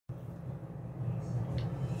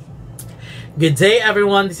Good day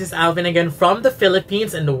everyone, this is Alvin again from the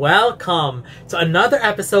Philippines and welcome to another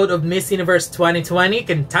episode of Miss Universe 2020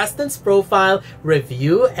 Contestants Profile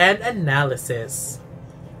Review and Analysis.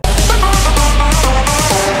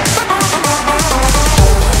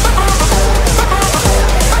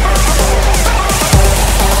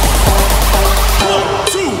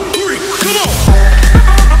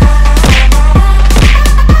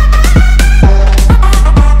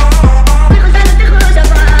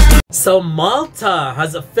 So Malta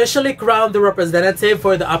has officially crowned the representative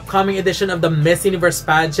for the upcoming edition of the Miss Universe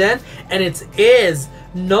pageant, and it is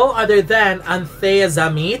no other than Anthea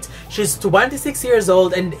Zammit. She's 26 years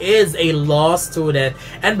old and is a law student.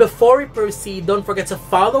 And before we proceed, don't forget to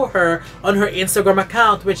follow her on her Instagram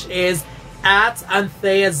account, which is at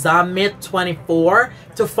Anthea Zammit 24,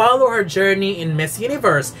 to follow her journey in Miss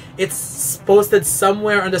Universe. It's posted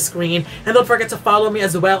somewhere on the screen. And don't forget to follow me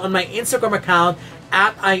as well on my Instagram account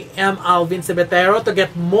at I am Alvin Sebetero to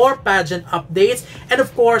get more pageant updates. And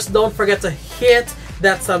of course, don't forget to hit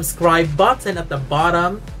that subscribe button at the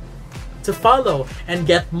bottom to follow and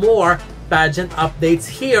get more pageant updates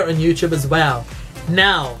here on YouTube as well.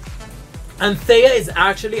 Now, Anthea is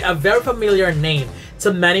actually a very familiar name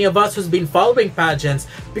to many of us who's been following pageants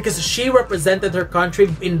because she represented her country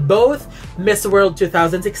in both Miss World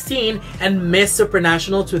 2016 and Miss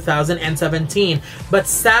Supranational 2017. But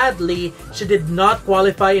sadly, she did not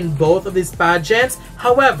qualify in both of these pageants.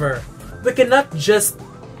 However, we cannot just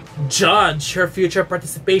judge her future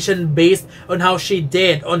participation based on how she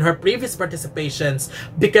did on her previous participations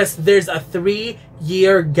because there's a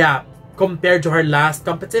 3-year gap compared to her last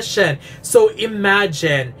competition. So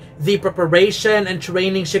imagine the preparation and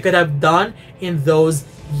training she could have done in those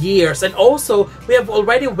years. And also, we have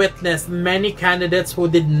already witnessed many candidates who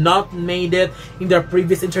did not made it in their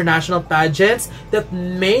previous international pageants that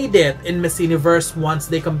made it in Miss Universe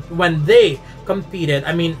once when they competed.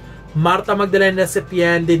 I mean, Marta Magdalena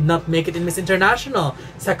Recipien did not make it in Miss International,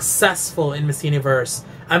 successful in Miss Universe.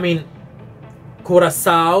 I mean,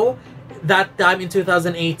 Curacao, that time in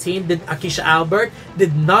 2018, Akisha Albert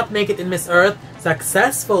did not make it in Miss Earth,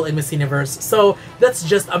 successful in Miss Universe. So that's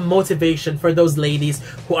just a motivation for those ladies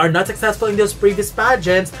who are not successful in those previous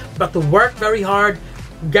pageants but to work very hard,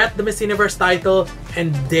 get the Miss Universe title,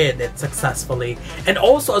 and did it successfully. And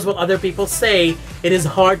also, as what other people say, it is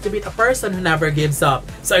hard to beat a person who never gives up.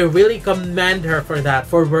 So I really commend her for that,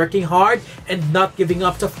 for working hard and not giving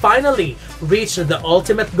up to finally reach the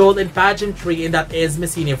ultimate goal in pageantry, and that is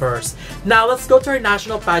Miss Universe. Now let's go to her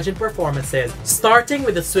national pageant performances. Starting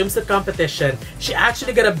with the swimsuit competition, she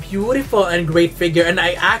actually got a beautiful and great figure, and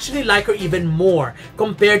I actually like her even more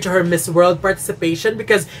compared to her Miss World participation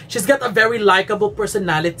because she's got a very likable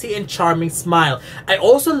personality and charming smile. I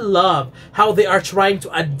also love how they are trying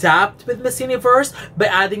to adapt with Miss Universe by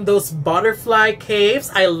adding those butterfly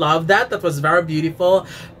caves. I love that. That was very beautiful.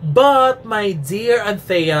 But my dear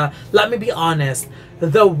Anthea, let me be honest.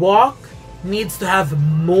 The walk needs to have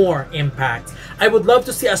more impact. I would love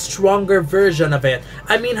to see a stronger version of it.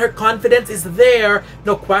 I mean, her confidence is there,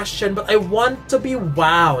 no question, but I want to be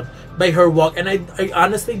wowed by her walk, and I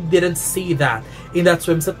honestly didn't see that in that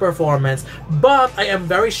swimsuit performance. But I am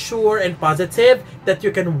very sure and positive that you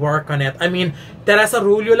can work on it. I mean, Teresa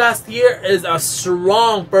Rullo last year is a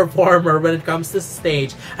strong performer when it comes to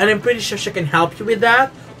stage, and I'm pretty sure she can help you with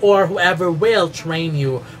that, or whoever will train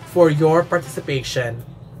you for your participation.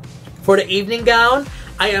 For the evening gown,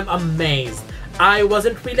 I am amazed. I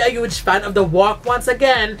wasn't really a huge fan of the walk once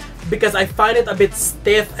again because I find it a bit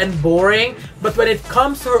stiff and boring, but when it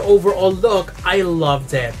comes to her overall look, I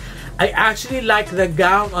loved it. I actually like the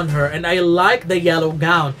gown on her, and I like the yellow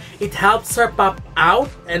gown. It helps her pop out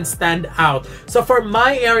and stand out. So for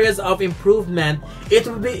my areas of improvement,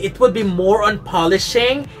 it would be more on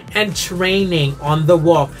polishing and training on the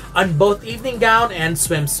walk on both evening gown and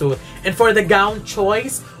swimsuit. And for the gown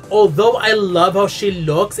choice, although I love how she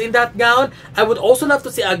looks in that gown, I would also love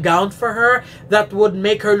to see a gown for her that would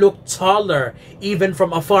make her look taller even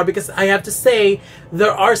from afar, because I have to say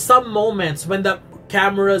there are some moments when the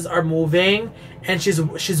cameras are moving and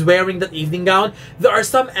she's wearing that evening gown, there are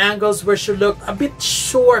some angles where she looked a bit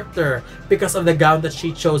shorter because of the gown that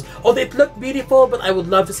she chose. Although it looked beautiful, but I would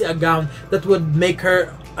love to see a gown that would make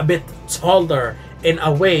her a bit taller in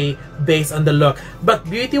a way based on the look. But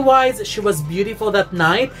beauty-wise, she was beautiful that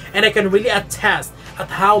night, and I can really attest at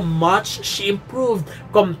how much she improved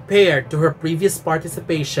compared to her previous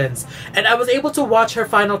participations. And I was able to watch her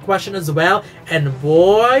final question as well, and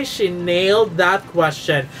boy, she nailed that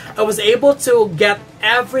question. I was able to get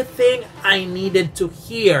everything I needed to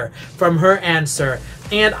hear from her answer,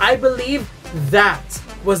 and I believe that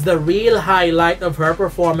was the real highlight of her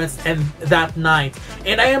performance and that night.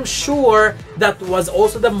 And I am sure that was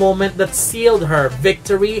also the moment that sealed her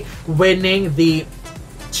victory, winning the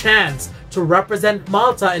chance to represent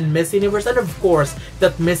Malta in Miss Universe, and of course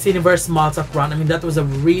that Miss Universe Malta crown. I mean, that was a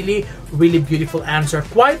really beautiful answer.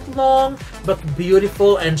 Quite long, but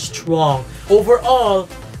beautiful and strong. Overall,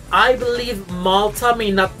 I believe Malta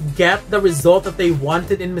may not get the result that they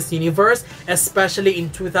wanted in Miss Universe, especially in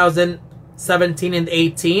 2017 and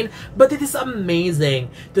 18, but it is amazing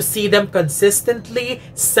to see them consistently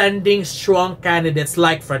sending strong candidates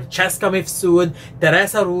like Francesca Mifsud,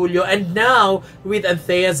 Teresa Rullo, and now with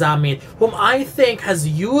Anthea Zammit, whom I think has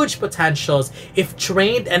huge potentials if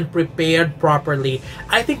trained and prepared properly.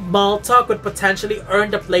 I think Malta could potentially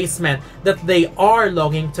earn the placement that they are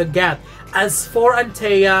longing to get. As for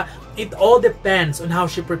Anthea, it all depends on how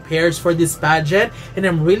she prepares for this pageant, and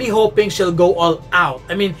I'm really hoping she'll go all out.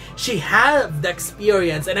 I mean, she has the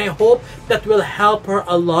experience, and I hope that will help her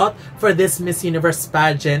a lot for this Miss Universe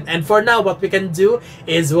pageant. And for now, what we can do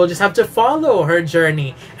is we'll just have to follow her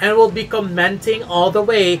journey, and we'll be commenting all the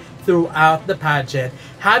way throughout the pageant.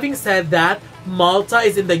 Having said that, Malta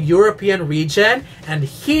is in the European region, and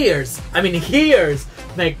here's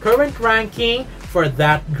my current ranking for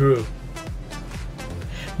that group.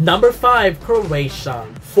 Number 5, Croatia.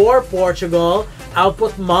 4, Portugal. I'll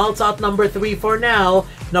put Malta at number 3 for now.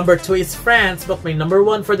 Number 2 is France, but my number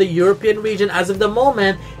 1 for the European region as of the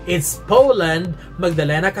moment is Poland,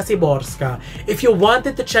 Magdalena Kasiborska. If you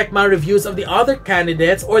wanted to check my reviews of the other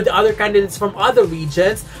candidates or the other candidates from other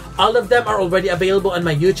regions, all of them are already available on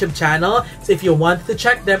my YouTube channel. So if you wanted to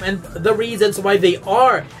check them and the reasons why they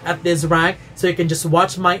are at this rank, so you can just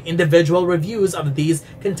watch my individual reviews of these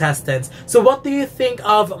contestants. So what do you think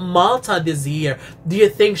of Malta this year? Do you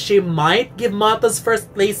think she might give Malta's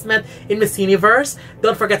first placement in Miss Universe?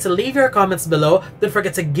 Don't forget to leave your comments below. Don't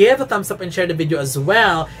forget to give a thumbs up and share the video as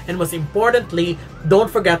well. And most importantly,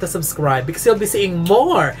 don't forget to subscribe because you'll be seeing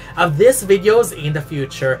more of these videos in the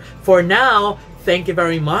future. For now, thank you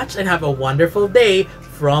very much and have a wonderful day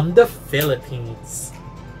from the Philippines.